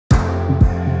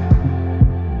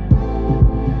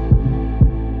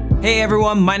Hey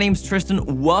everyone, my name's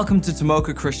Tristan. Welcome to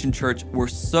Tomoka Christian Church. We're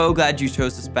so glad you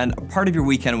chose to spend a part of your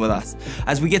weekend with us.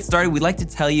 As we get started, we'd like to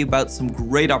tell you about some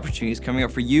great opportunities coming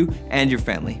up for you and your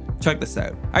family. Check this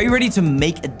out. Are you ready to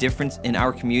make a difference in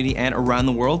our community and around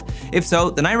the world? If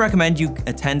so, then I recommend you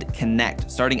attend Connect,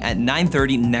 starting at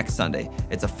 9:30 next Sunday.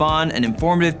 It's a fun and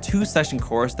informative 2-session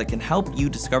course that can help you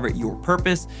discover your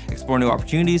purpose, explore new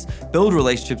opportunities, build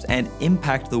relationships, and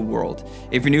impact the world.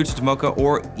 If you're new to Tomoka,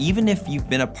 or even if you've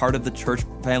been a part of the church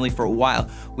family for a while,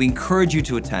 we encourage you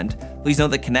to attend. Please note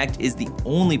that Connect is the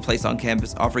only place on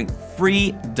campus offering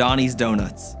free Donnie's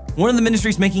Donuts. One of the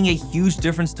ministries making a huge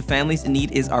difference to families in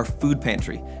need is our food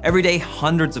pantry. Every day,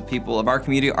 hundreds of people of our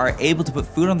community are able to put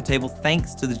food on the table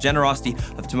thanks to the generosity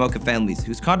of Tomoka families,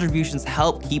 whose contributions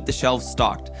help keep the shelves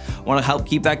stocked. Want to help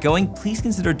keep that going? Please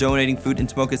consider donating food in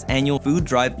Tomoka's annual food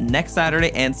drive next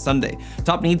Saturday and Sunday.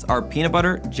 Top needs are peanut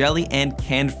butter, jelly, and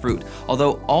canned fruit,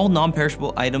 although all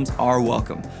non-perishable items are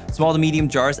welcome. Small to medium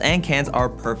jars and cans are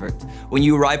perfect. When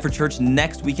you arrive for church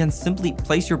next weekend, simply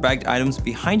place your bagged items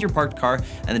behind your parked car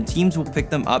and the teams will pick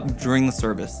them up during the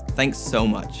service. Thanks so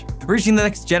much. Reaching the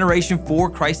next generation for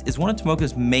Christ is one of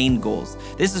Tomoka's main goals.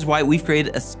 This is why we've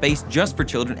created a space just for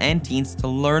children and teens to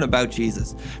learn about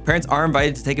Jesus. Parents are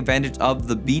invited to take advantage of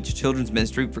the Beach Children's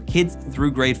Ministry for kids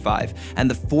through grade 5 and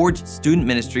the Forge Student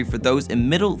Ministry for those in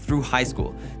middle through high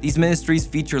school. These ministries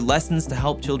feature lessons to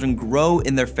help children grow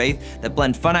in their faith that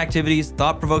blend fun activities,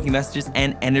 thought-provoking messages,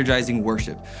 and energizing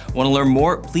worship. Want to learn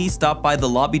more? Please stop by the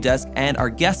lobby desk and our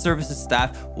guest services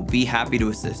staff will be happy to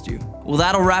assist you. Well,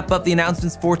 that'll wrap up the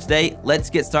announcements for today. Let's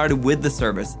get started with the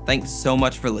service. Thanks so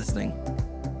much for listening.